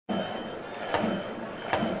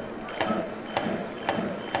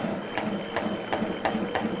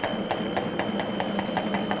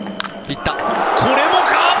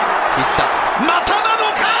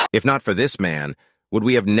If not for this man, would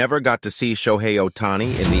we have never got to see Shohei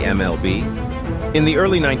Ohtani in the MLB? In the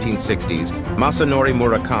early 1960s, Masanori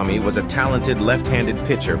Murakami was a talented left-handed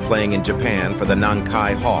pitcher playing in Japan for the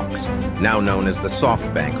Nankai Hawks, now known as the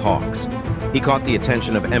SoftBank Hawks. He caught the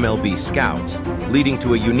attention of MLB scouts, leading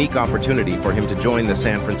to a unique opportunity for him to join the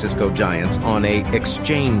San Francisco Giants on an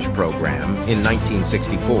exchange program in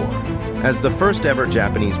 1964. As the first-ever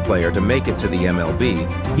Japanese player to make it to the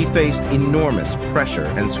MLB, he faced enormous pressure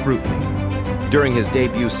and scrutiny. During his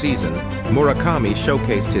debut season, Murakami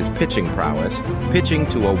showcased his pitching prowess, pitching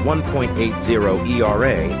to a 1.80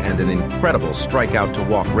 ERA and an incredible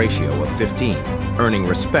strikeout-to-walk ratio of 15, earning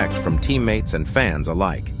respect from teammates and fans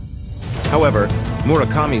alike. However,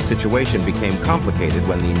 Murakami's situation became complicated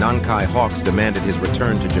when the Nankai Hawks demanded his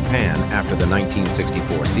return to Japan after the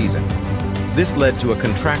 1964 season. This led to a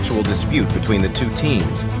contractual dispute between the two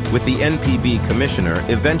teams, with the NPB commissioner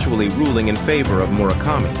eventually ruling in favor of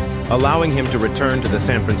Murakami, allowing him to return to the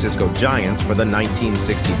San Francisco Giants for the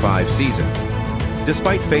 1965 season.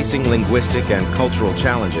 Despite facing linguistic and cultural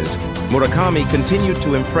challenges, Murakami continued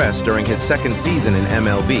to impress during his second season in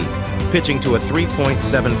MLB, pitching to a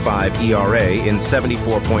 3.75 ERA in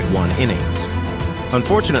 74.1 innings.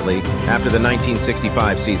 Unfortunately, after the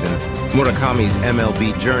 1965 season, Murakami's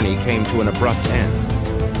MLB journey came to an abrupt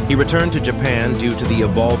end. He returned to Japan due to the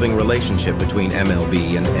evolving relationship between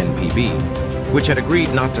MLB and NPB, which had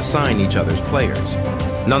agreed not to sign each other's players.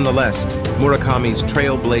 Nonetheless, Murakami's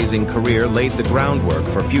trailblazing career laid the groundwork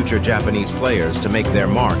for future Japanese players to make their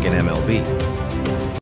mark in MLB.